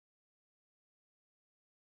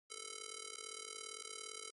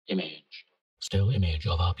Image. Still image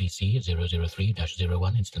of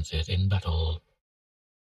RPC-003-01 instances in battle.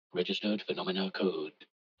 Registered phenomena code.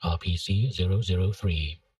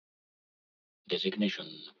 RPC-003. Designation.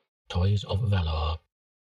 Toys of Valor.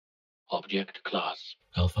 Object class.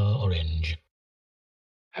 Alpha Orange.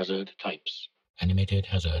 Hazard types. Animated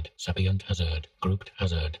hazard, sapient hazard, grouped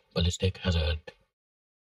hazard, ballistic hazard.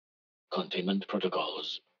 Containment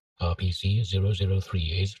protocols.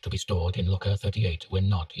 RPC-003 is to be stored in Locker 38 when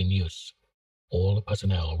not in use. All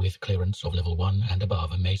personnel with clearance of level 1 and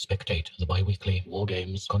above may spectate the bi-weekly war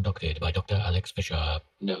games conducted by Dr. Alex Fisher.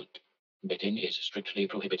 Note: betting is strictly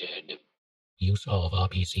prohibited. Use of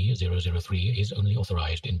RPC-003 is only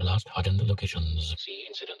authorized in blast-hardened locations. See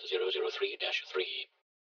Incident 003-3.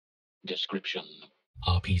 Description: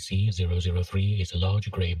 RPC-003 is a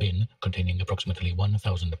large grey bin containing approximately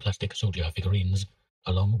 1,000 plastic soldier figurines,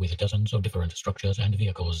 along with dozens of different structures and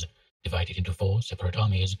vehicles, divided into 4 separate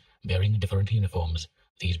armies bearing different uniforms,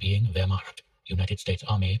 these being Wehrmacht, United States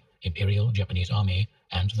Army, Imperial Japanese Army,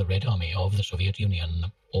 and the Red Army of the Soviet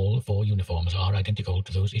Union. All 4 uniforms are identical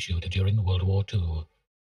to those issued during World War II.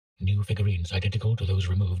 New figurines identical to those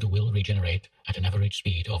removed will regenerate at an average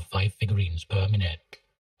speed of 5 figurines per minute.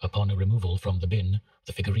 Upon removal from the bin,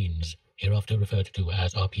 the figurines, hereafter referred to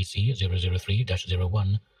as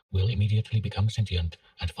RPC-003-01, will immediately become sentient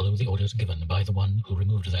and follow the orders given by the one who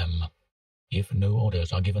removed them. If no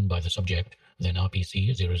orders are given by the subject, then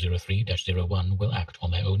RPC-003-01 will act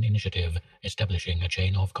on their own initiative, establishing a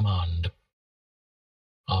chain of command.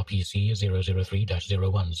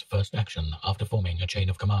 RPC-003-01's first action after forming a chain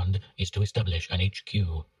of command is to establish an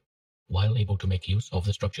HQ. While able to make use of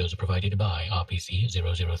the structures provided by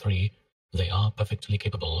RPC-003, they are perfectly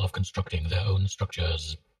capable of constructing their own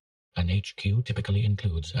structures. An HQ typically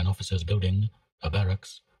includes an officer's building, a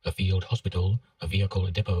barracks, a field hospital, a vehicle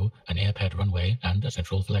depot, an airpad runway, and a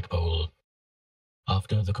central flagpole.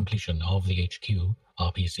 After the completion of the HQ,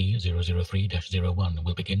 RPC-003-01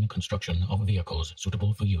 will begin construction of vehicles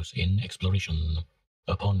suitable for use in exploration.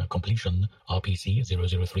 Upon completion,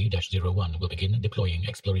 RPC-003-01 will begin deploying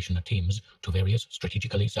exploration teams to various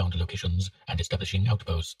strategically sound locations and establishing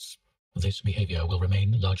outposts. This behavior will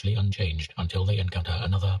remain largely unchanged until they encounter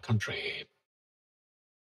another country.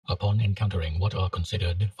 Upon encountering what are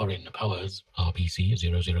considered foreign powers,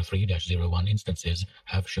 RPC-003-01 instances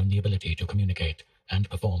have shown the ability to communicate and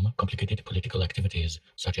perform complicated political activities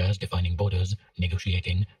such as defining borders,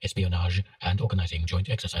 negotiating, espionage, and organizing joint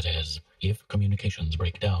exercises. If communications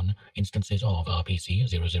break down, instances of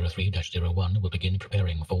RPC-003-01 will begin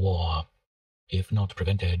preparing for war. If not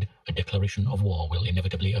prevented, a declaration of war will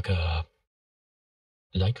inevitably occur.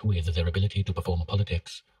 Like with their ability to perform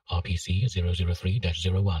politics,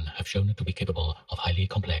 RPC-003-01 have shown to be capable of highly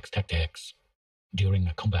complex tactics.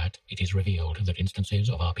 During combat, it is revealed that instances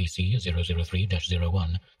of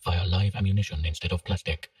RPC-003-01 fire live ammunition instead of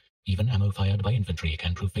plastic. Even ammo fired by infantry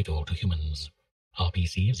can prove fatal to humans.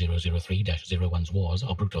 RPC-003-01's wars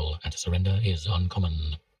are brutal and surrender is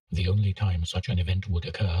uncommon. The only time such an event would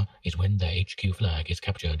occur is when their HQ flag is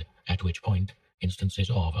captured, at which point instances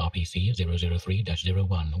of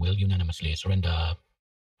RPC-003-01 will unanimously surrender.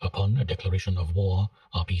 Upon a declaration of war,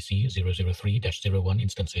 RPC-003-01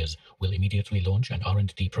 instances will immediately launch an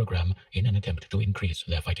R&D program in an attempt to increase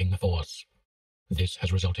their fighting force. This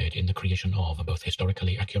has resulted in the creation of both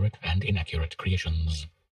historically accurate and inaccurate creations.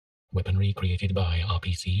 Weaponry created by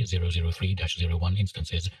RPC-003-01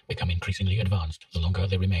 instances become increasingly advanced the longer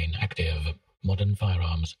they remain active. Modern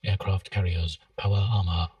firearms, aircraft carriers, power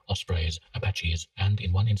armor, Ospreys, Apaches, and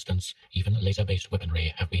in one instance, even laser-based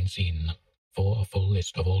weaponry have been seen. For a full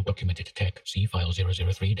list of all documented tech, see File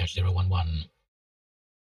 003-011.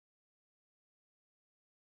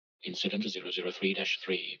 Incident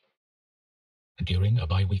 003-3. During a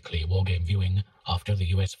bi-weekly wargame viewing, after the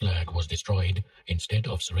US flag was destroyed, instead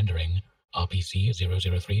of surrendering,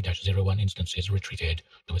 RPC-003-01 instances retreated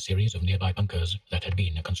to a series of nearby bunkers that had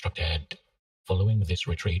been constructed. Following this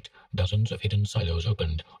retreat, dozens of hidden silos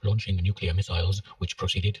opened, launching nuclear missiles which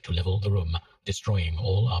proceeded to level the room, destroying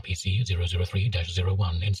all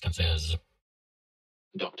RPC-003-01 instances.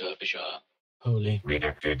 Dr. Fisher. Wholly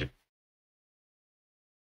redacted.